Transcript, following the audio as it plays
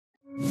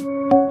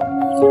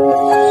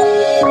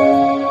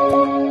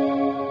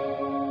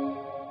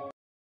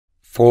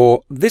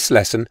this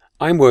lesson,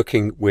 I'm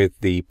working with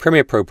the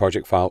Premiere Pro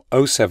project file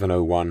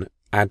 0701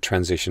 Add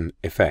Transition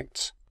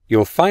Effects.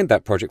 You'll find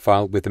that project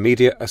file with the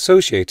media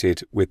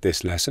associated with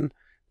this lesson.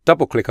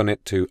 Double-click on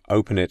it to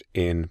open it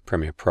in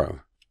Premiere Pro.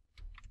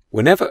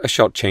 Whenever a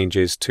shot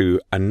changes to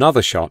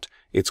another shot,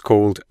 it's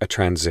called a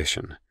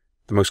transition.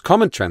 The most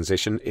common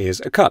transition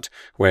is a cut,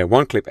 where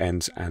one clip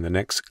ends and the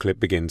next clip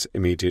begins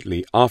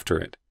immediately after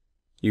it.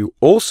 You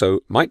also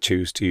might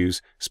choose to use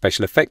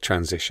special effect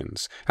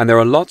transitions, and there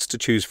are lots to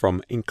choose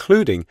from,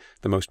 including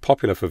the most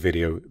popular for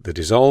video, the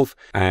dissolve,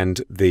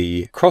 and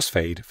the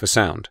crossfade for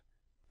sound.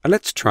 And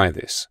let's try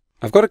this.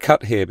 I've got a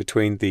cut here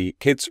between the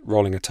kids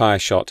rolling a tire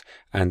shot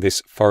and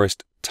this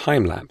forest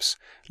time lapse.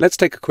 Let's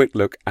take a quick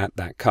look at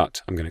that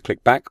cut. I'm going to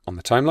click back on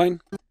the timeline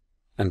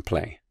and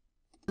play.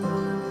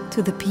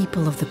 To the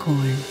people of the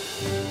corn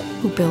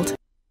who built.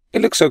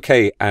 It looks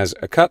okay as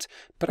a cut,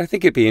 but I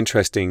think it'd be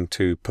interesting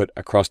to put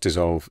a cross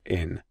dissolve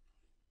in.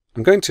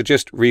 I'm going to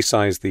just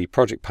resize the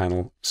project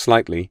panel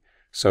slightly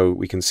so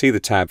we can see the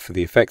tab for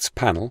the effects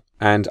panel,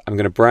 and I'm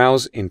going to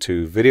browse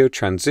into video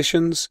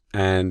transitions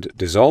and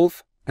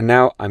dissolve, and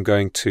now I'm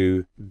going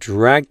to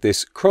drag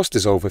this cross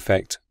dissolve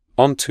effect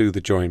onto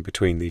the join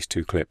between these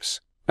two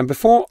clips. And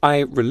before I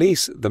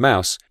release the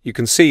mouse, you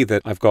can see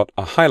that I've got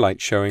a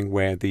highlight showing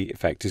where the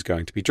effect is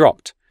going to be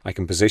dropped. I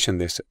can position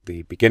this at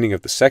the beginning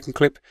of the second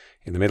clip,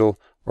 in the middle,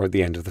 or at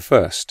the end of the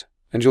first.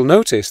 And you'll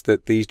notice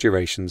that these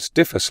durations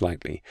differ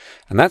slightly,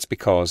 and that's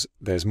because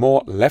there's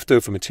more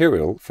leftover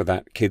material for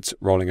that kids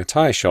rolling a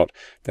tire shot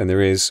than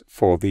there is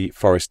for the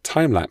forest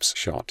time-lapse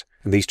shot.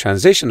 And these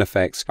transition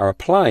effects are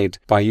applied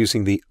by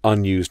using the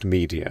unused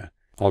media.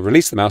 I'll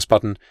release the mouse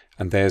button,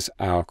 and there's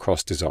our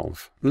cross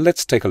dissolve.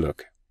 Let's take a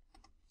look.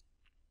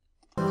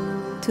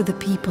 To the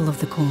people of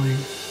the corn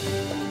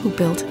who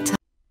built.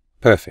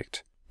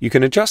 Perfect. You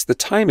can adjust the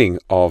timing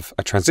of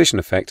a transition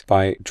effect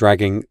by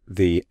dragging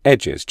the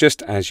edges,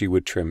 just as you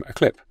would trim a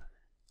clip.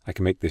 I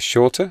can make this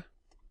shorter.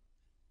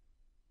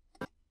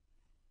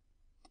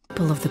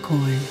 People of the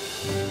corn.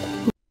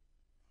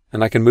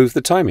 And I can move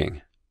the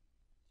timing.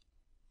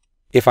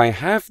 If I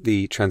have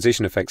the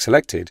transition effect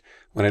selected,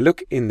 when I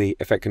look in the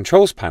Effect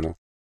Controls panel,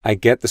 I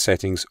get the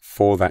settings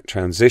for that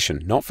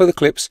transition, not for the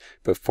clips,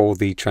 but for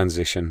the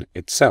transition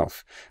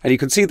itself. And you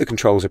can see the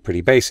controls are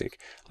pretty basic.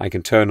 I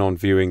can turn on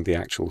viewing the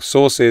actual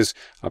sources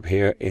up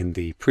here in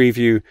the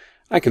preview.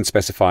 I can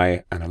specify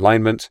an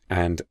alignment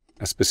and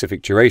a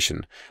specific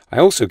duration. I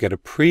also get a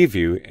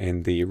preview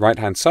in the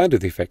right-hand side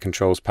of the Effect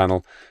Controls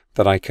panel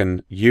that I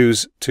can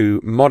use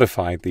to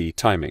modify the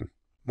timing.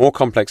 More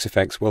complex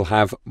effects will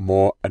have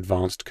more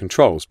advanced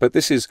controls, but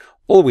this is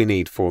all we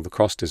need for the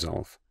cross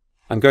dissolve.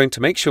 I'm going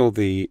to make sure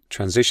the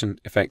transition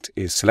effect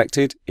is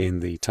selected in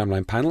the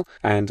timeline panel,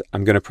 and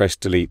I'm going to press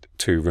delete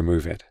to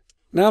remove it.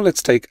 Now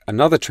let's take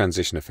another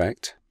transition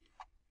effect,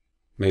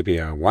 maybe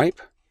a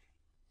wipe,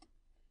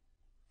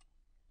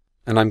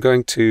 and I'm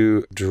going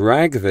to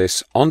drag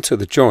this onto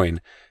the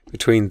join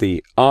between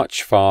the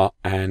arch far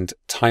and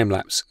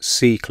time-lapse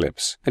C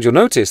clips. And you'll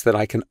notice that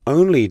I can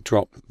only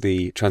drop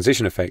the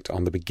transition effect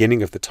on the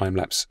beginning of the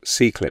time-lapse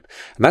C clip,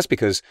 and that's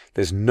because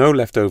there's no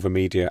leftover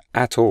media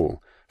at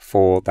all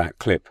for that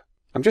clip.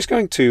 I'm just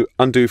going to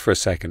undo for a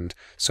second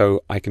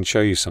so I can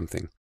show you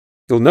something.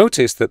 You'll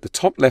notice that the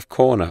top left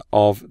corner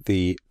of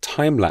the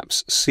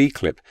time-lapse C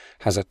clip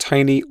has a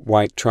tiny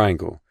white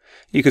triangle.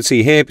 You can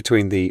see here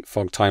between the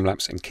fog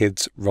time-lapse and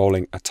kids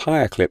rolling a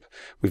tire clip,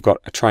 we've got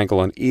a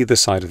triangle on either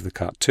side of the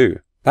cut too.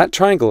 That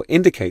triangle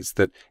indicates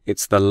that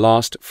it's the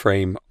last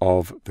frame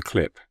of the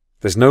clip.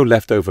 There's no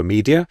leftover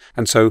media,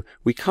 and so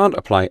we can't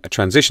apply a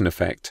transition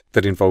effect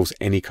that involves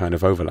any kind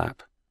of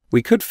overlap.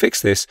 We could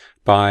fix this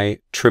by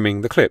trimming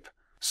the clip,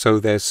 so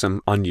there's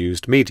some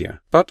unused media,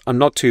 but I'm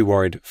not too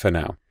worried for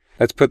now.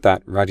 Let's put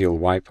that radial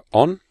wipe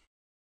on,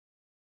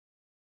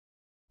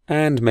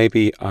 and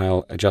maybe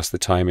I'll adjust the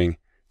timing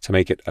to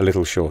make it a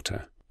little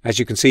shorter. As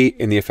you can see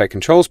in the Effect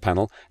Controls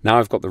panel, now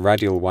I've got the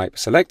radial wipe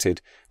selected,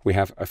 we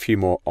have a few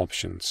more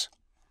options.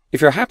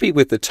 If you're happy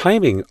with the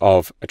timing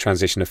of a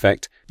transition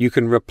effect, you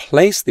can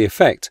replace the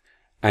effect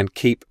and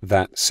keep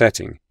that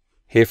setting.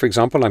 Here, for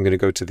example, I'm going to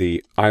go to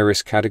the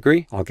iris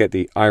category. I'll get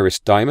the iris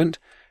diamond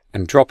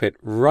and drop it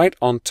right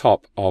on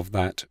top of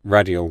that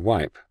radial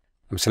wipe.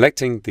 I'm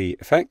selecting the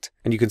effect,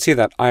 and you can see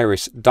that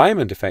iris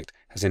diamond effect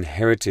has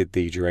inherited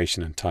the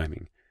duration and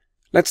timing.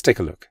 Let's take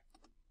a look.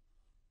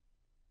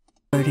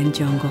 Bird in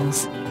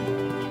jungles.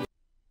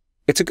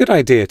 It's a good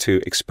idea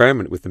to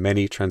experiment with the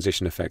many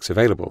transition effects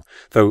available,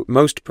 though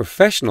most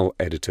professional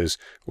editors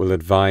will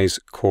advise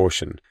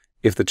caution.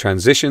 If the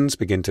transitions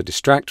begin to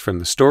distract from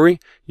the story,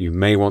 you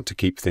may want to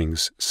keep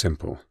things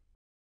simple.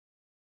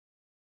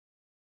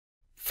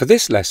 For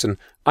this lesson,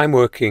 I'm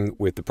working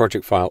with the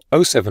project file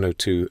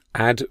 0702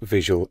 Add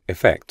Visual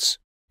Effects.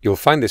 You'll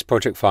find this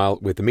project file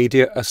with the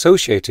media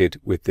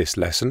associated with this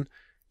lesson.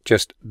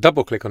 Just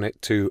double-click on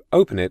it to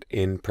open it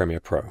in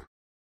Premiere Pro.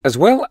 As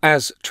well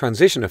as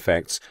transition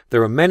effects,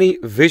 there are many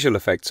visual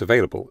effects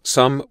available,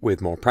 some with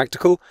more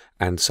practical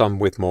and some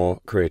with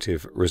more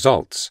creative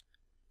results.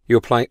 You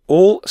apply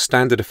all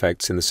standard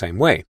effects in the same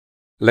way.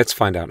 Let's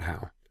find out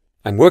how.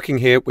 I'm working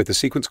here with a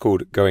sequence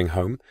called Going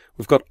Home.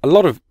 We've got a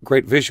lot of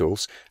great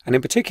visuals, and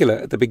in particular,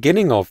 at the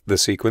beginning of the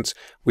sequence,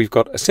 we've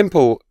got a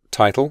simple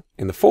title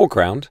in the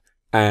foreground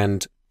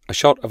and a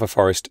shot of a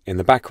forest in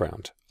the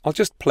background. I'll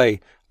just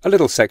play a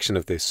little section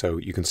of this so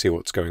you can see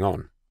what's going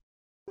on.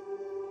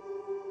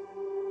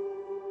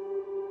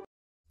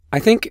 I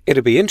think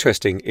it'd be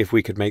interesting if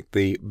we could make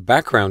the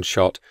background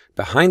shot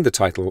behind the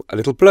title a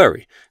little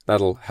blurry.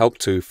 That'll help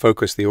to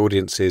focus the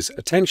audience's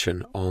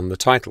attention on the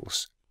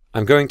titles.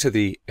 I'm going to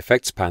the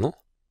Effects panel,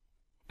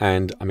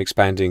 and I'm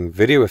expanding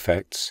Video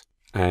Effects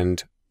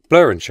and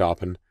Blur and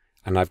Sharpen,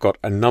 and I've got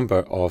a number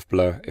of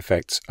blur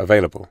effects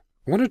available.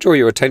 I want to draw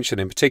your attention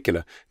in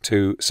particular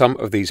to some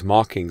of these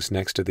markings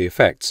next to the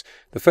effects.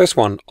 The first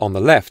one on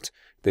the left,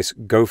 this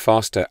Go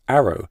Faster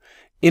arrow,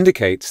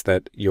 indicates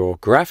that your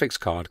graphics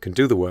card can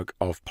do the work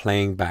of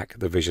playing back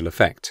the visual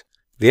effect.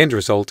 The end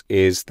result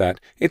is that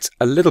it's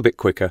a little bit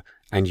quicker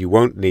and you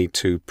won't need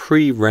to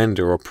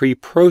pre-render or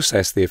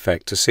pre-process the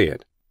effect to see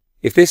it.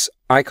 If this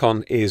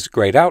icon is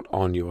grayed out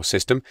on your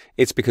system,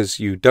 it's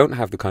because you don't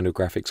have the kind of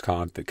graphics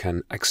card that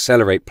can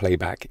accelerate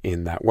playback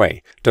in that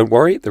way. Don't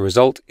worry, the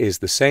result is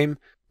the same,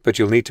 but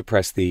you'll need to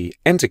press the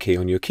Enter key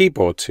on your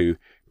keyboard to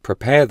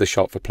prepare the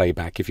shot for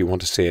playback if you want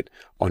to see it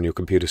on your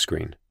computer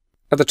screen.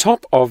 At the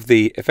top of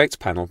the Effects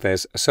panel,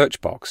 there's a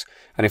search box,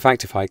 and in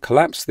fact, if I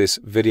collapse this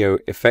Video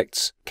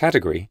Effects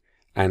category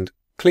and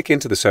click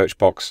into the search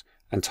box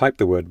and type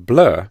the word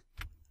blur,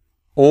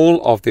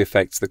 all of the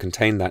effects that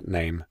contain that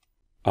name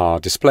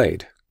are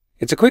displayed.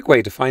 It's a quick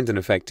way to find an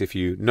effect if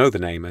you know the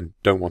name and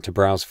don't want to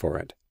browse for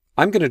it.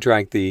 I'm going to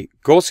drag the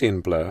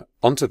Gaussian blur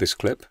onto this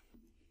clip,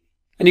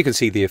 and you can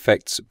see the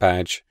effects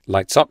badge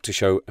lights up to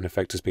show an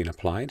effect has been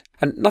applied.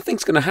 And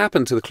nothing's going to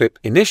happen to the clip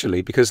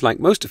initially because, like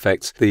most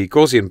effects, the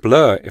Gaussian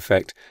blur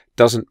effect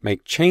doesn't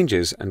make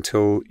changes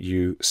until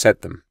you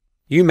set them.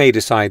 You may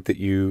decide that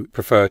you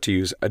prefer to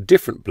use a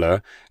different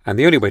blur, and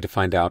the only way to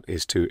find out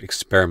is to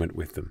experiment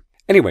with them.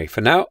 Anyway, for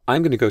now,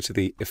 I'm going to go to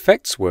the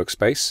Effects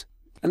workspace,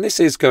 and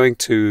this is going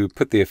to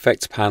put the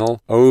Effects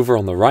panel over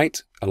on the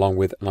right, along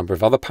with a number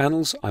of other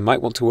panels I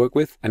might want to work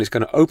with, and it's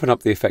going to open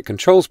up the Effect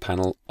Controls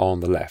panel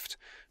on the left.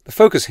 The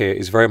focus here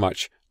is very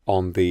much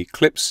on the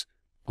clips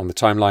on the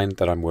timeline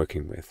that I'm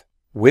working with.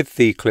 With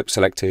the clip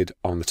selected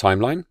on the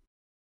timeline,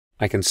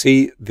 I can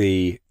see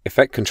the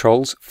effect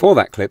controls for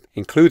that clip,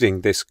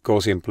 including this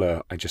Gaussian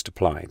blur I just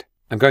applied.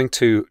 I'm going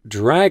to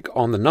drag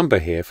on the number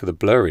here for the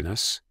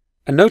blurriness,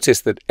 and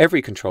notice that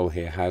every control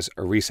here has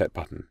a reset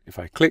button. If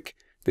I click,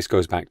 this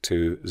goes back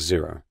to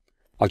 0.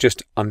 I'll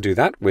just undo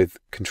that with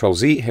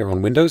Control-Z here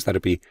on Windows.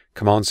 That'll be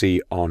Command-Z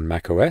on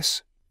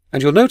macOS.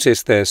 And you'll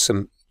notice there's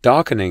some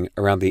darkening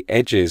around the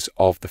edges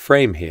of the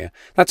frame here.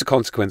 That's a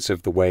consequence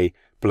of the way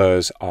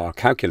blurs are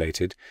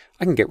calculated.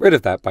 I can get rid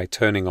of that by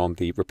turning on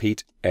the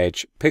Repeat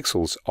Edge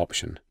Pixels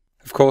option.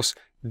 Of course,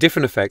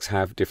 different effects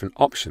have different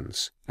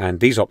options, and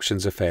these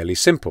options are fairly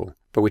simple.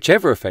 But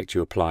whichever effect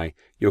you apply,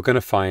 you're going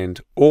to find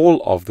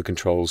all of the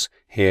controls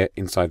here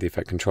inside the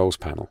Effect Controls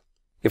panel.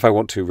 If I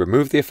want to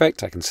remove the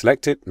effect, I can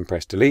select it and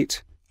press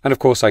Delete. And of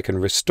course, I can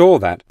restore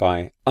that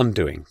by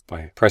undoing,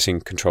 by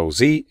pressing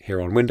Control-Z here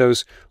on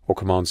Windows or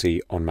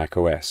Command-Z on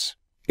macOS.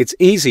 It's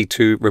easy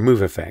to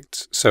remove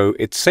effects, so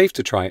it's safe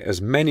to try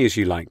as many as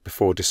you like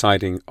before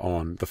deciding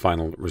on the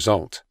final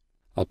result.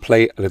 I'll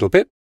play a little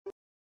bit.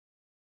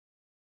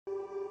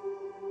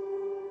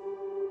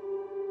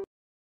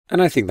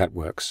 And I think that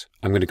works.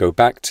 I'm going to go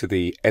back to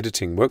the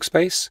editing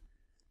workspace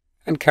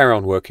and carry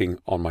on working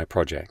on my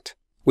project.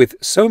 With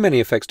so many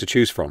effects to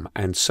choose from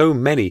and so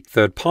many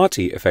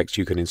third-party effects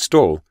you can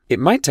install, it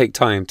might take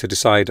time to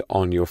decide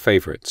on your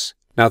favorites.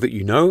 Now that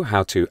you know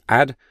how to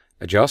add,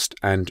 adjust,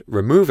 and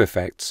remove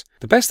effects,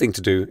 the best thing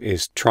to do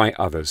is try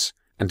others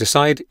and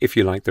decide if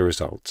you like the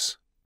results.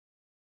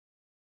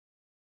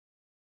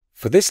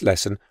 For this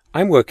lesson,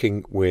 I'm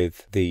working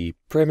with the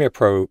Premiere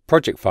Pro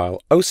project file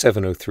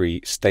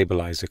 0703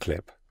 Stabilizer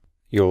clip.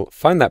 You'll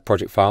find that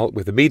project file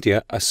with the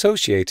media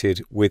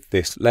associated with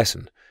this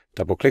lesson.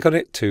 Double-click on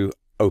it to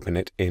open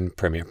it in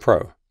Premiere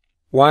Pro.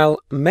 While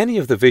many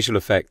of the visual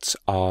effects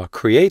are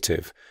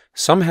creative,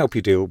 some help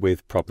you deal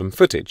with problem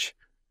footage.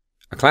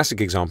 A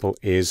classic example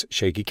is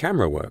shaky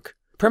camera work.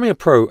 Premiere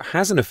Pro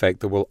has an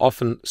effect that will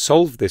often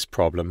solve this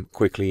problem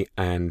quickly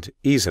and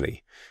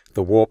easily,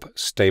 the warp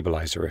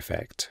stabilizer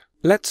effect.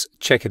 Let's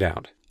check it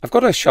out. I've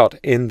got a shot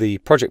in the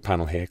project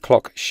panel here,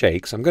 Clock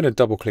Shakes. I'm going to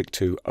double-click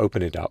to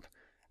open it up,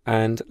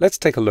 and let's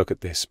take a look at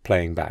this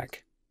playing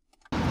back.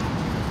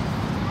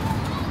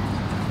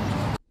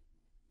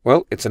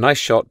 Well, it's a nice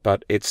shot,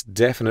 but it's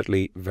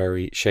definitely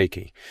very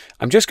shaky.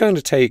 I'm just going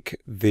to take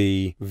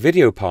the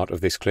video part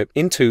of this clip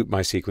into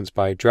my sequence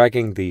by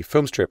dragging the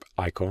film strip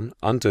icon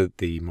under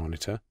the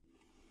monitor.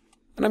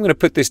 And I'm going to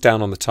put this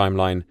down on the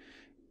timeline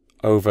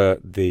over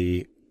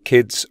the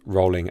kids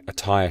rolling a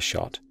tire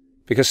shot.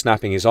 Because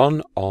snapping is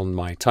on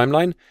my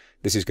timeline,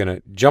 this is going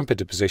to jump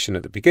into position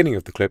at the beginning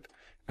of the clip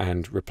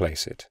and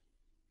replace it.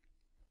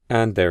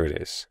 And there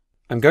it is.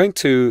 I'm going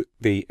to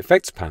the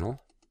Effects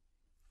panel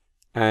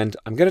and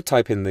I'm going to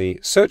type in the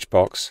search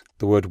box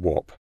the word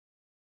warp.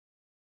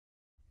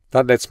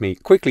 That lets me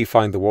quickly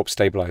find the warp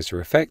stabilizer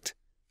effect,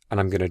 and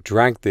I'm going to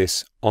drag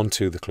this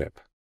onto the clip.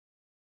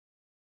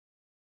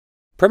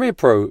 Premiere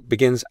Pro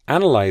begins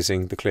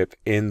analyzing the clip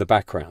in the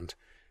background,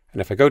 and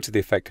if I go to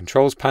the Effect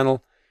Controls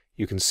panel,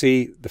 you can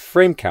see the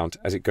frame count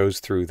as it goes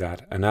through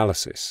that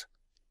analysis.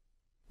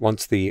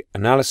 Once the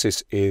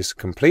analysis is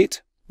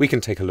complete, we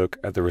can take a look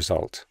at the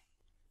result.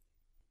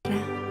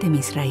 De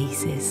mis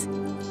raíces.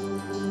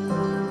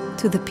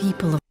 To the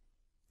people of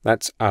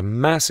That's a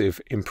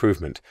massive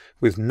improvement,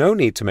 with no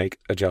need to make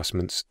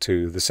adjustments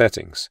to the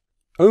settings.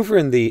 Over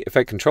in the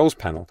Effect Controls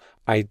panel,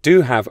 I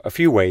do have a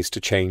few ways to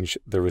change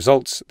the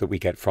results that we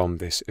get from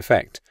this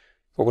effect.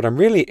 But what I'm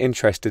really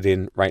interested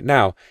in right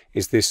now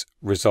is this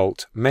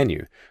result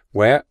menu,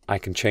 where I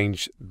can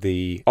change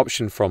the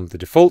option from the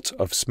default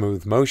of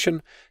smooth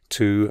motion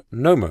to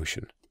no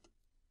motion.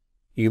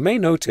 You may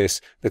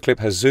notice the clip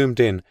has zoomed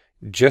in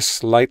just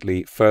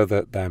slightly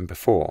further than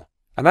before,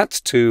 and that's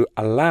to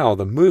allow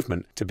the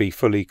movement to be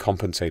fully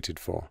compensated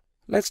for.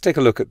 Let's take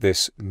a look at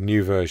this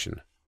new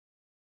version.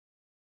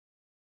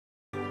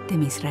 de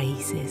mis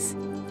raíces.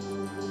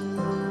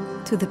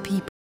 To the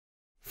people.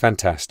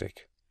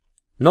 Fantastic.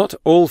 Not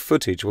all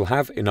footage will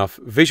have enough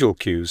visual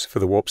cues for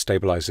the warp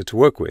stabilizer to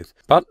work with,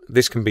 but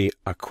this can be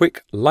a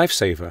quick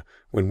lifesaver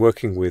when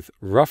working with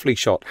roughly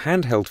shot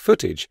handheld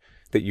footage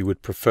that you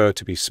would prefer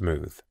to be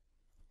smooth.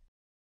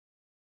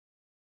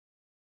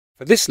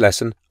 For this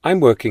lesson, I'm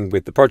working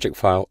with the project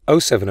file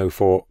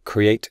 0704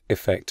 Create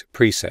Effect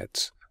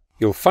Presets.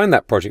 You'll find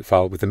that project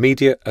file with the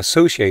media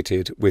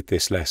associated with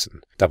this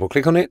lesson.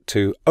 Double-click on it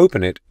to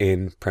open it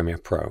in Premiere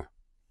Pro.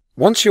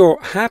 Once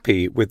you're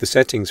happy with the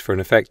settings for an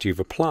effect you've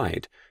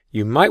applied,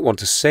 you might want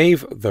to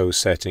save those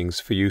settings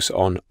for use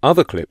on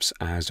other clips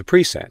as a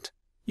preset.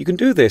 You can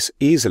do this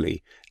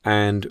easily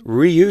and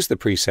reuse the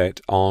preset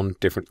on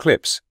different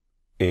clips,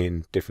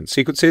 in different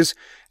sequences,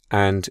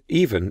 and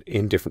even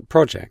in different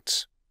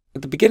projects.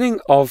 At the beginning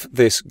of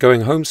this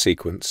going home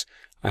sequence,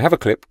 I have a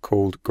clip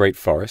called Great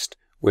Forest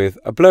with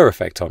a blur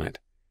effect on it.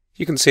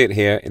 You can see it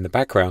here in the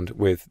background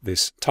with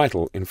this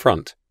title in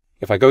front.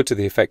 If I go to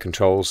the Effect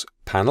Controls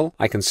panel,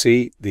 I can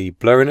see the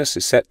blurriness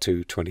is set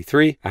to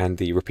 23 and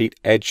the Repeat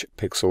Edge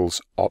Pixels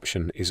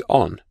option is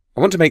on. I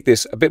want to make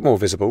this a bit more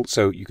visible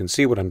so you can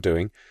see what I'm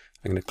doing.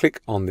 I'm going to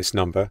click on this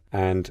number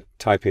and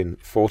type in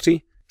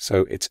 40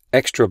 so it's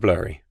extra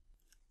blurry.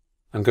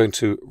 I'm going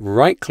to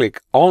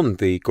right-click on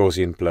the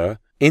Gaussian blur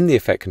in the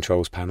Effect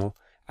Controls panel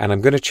and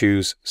I'm going to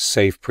choose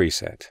Save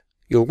Preset.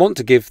 You'll want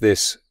to give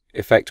this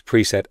effect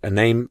preset a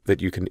name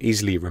that you can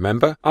easily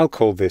remember. I'll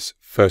call this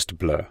First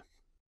Blur.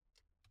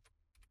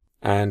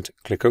 And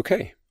click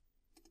OK.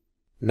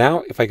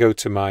 Now if I go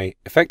to my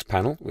effect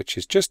panel, which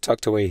is just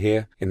tucked away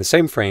here in the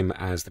same frame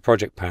as the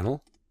project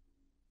panel,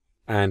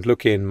 and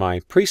look in my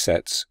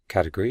presets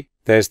category,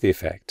 there's the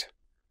effect.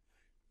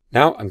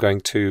 Now I'm going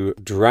to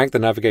drag the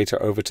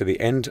navigator over to the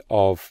end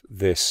of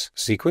this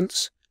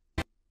sequence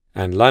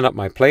and line up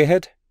my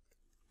playhead,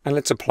 and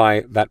let's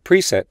apply that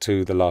preset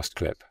to the last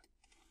clip.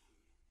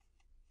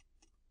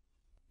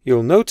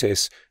 You'll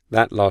notice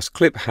that last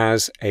clip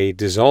has a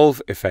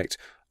dissolve effect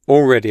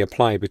already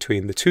applied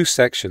between the two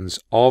sections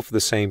of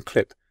the same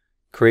clip,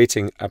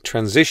 creating a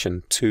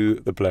transition to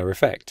the blur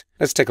effect.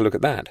 Let's take a look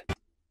at that.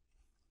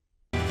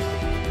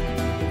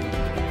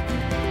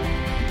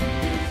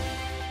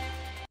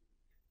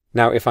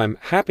 Now, if I'm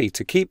happy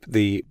to keep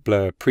the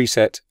blur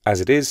preset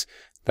as it is,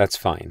 that's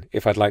fine.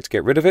 If I'd like to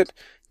get rid of it,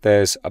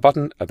 there's a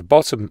button at the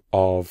bottom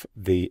of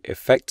the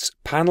Effects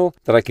panel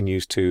that I can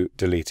use to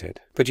delete it.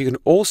 But you can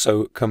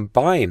also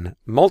combine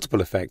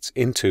multiple effects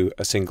into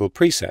a single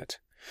preset.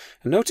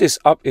 And notice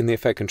up in the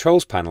Effect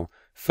Controls panel,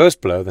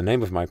 First Blur, the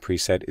name of my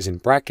preset, is in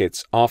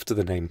brackets after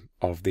the name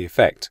of the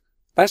effect.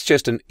 That's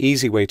just an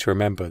easy way to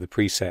remember the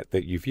preset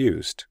that you've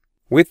used.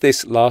 With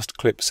this last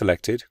clip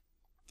selected,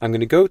 I'm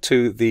going to go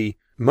to the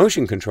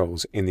Motion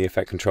Controls in the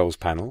Effect Controls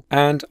panel,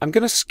 and I'm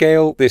going to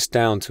scale this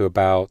down to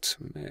about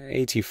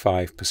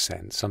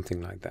 85%,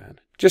 something like that,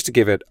 just to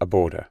give it a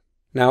border.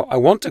 Now I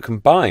want to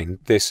combine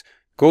this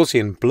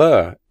Gaussian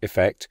blur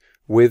effect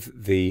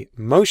with the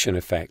motion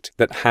effect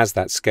that has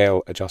that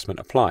scale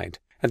adjustment applied.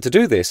 And to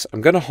do this,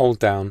 I'm going to hold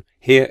down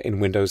here in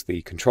Windows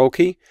the Control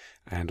key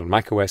and on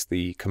macOS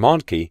the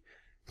Command key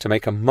to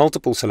make a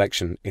multiple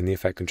selection in the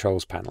Effect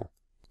Controls panel.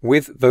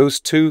 With those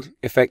two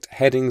effect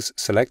headings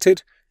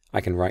selected, I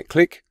can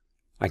right-click,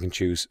 I can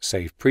choose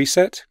Save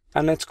Preset,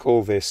 and let's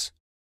call this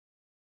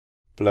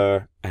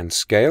Blur and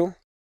Scale,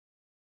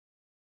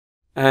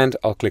 and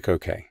I'll click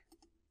OK.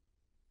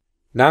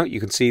 Now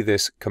you can see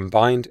this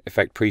combined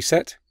effect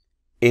preset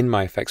in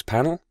my effects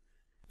panel,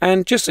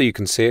 and just so you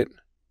can see it,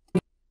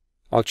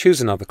 I'll choose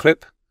another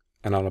clip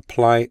and I'll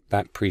apply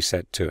that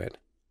preset to it.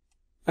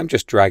 I'm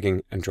just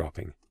dragging and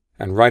dropping,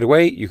 and right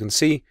away you can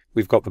see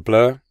we've got the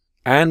blur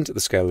and the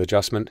scale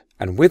adjustment,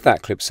 and with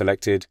that clip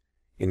selected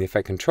in the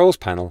Effect Controls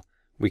panel,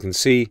 we can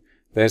see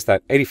there's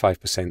that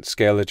 85%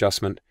 scale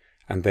adjustment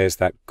and there's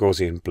that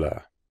Gaussian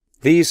blur.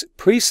 These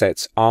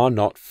presets are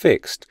not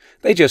fixed.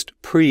 They just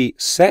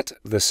preset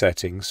the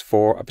settings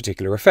for a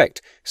particular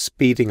effect,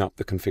 speeding up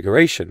the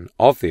configuration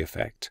of the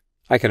effect.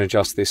 I can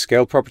adjust this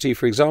scale property,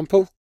 for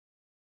example,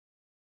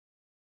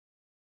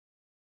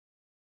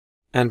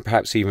 and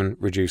perhaps even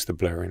reduce the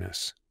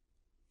blurriness.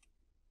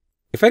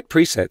 Effect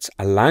presets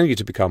allow you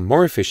to become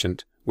more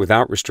efficient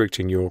without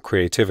restricting your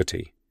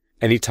creativity.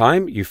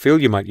 Anytime you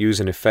feel you might use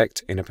an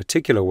effect in a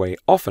particular way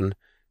often,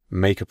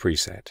 make a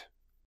preset.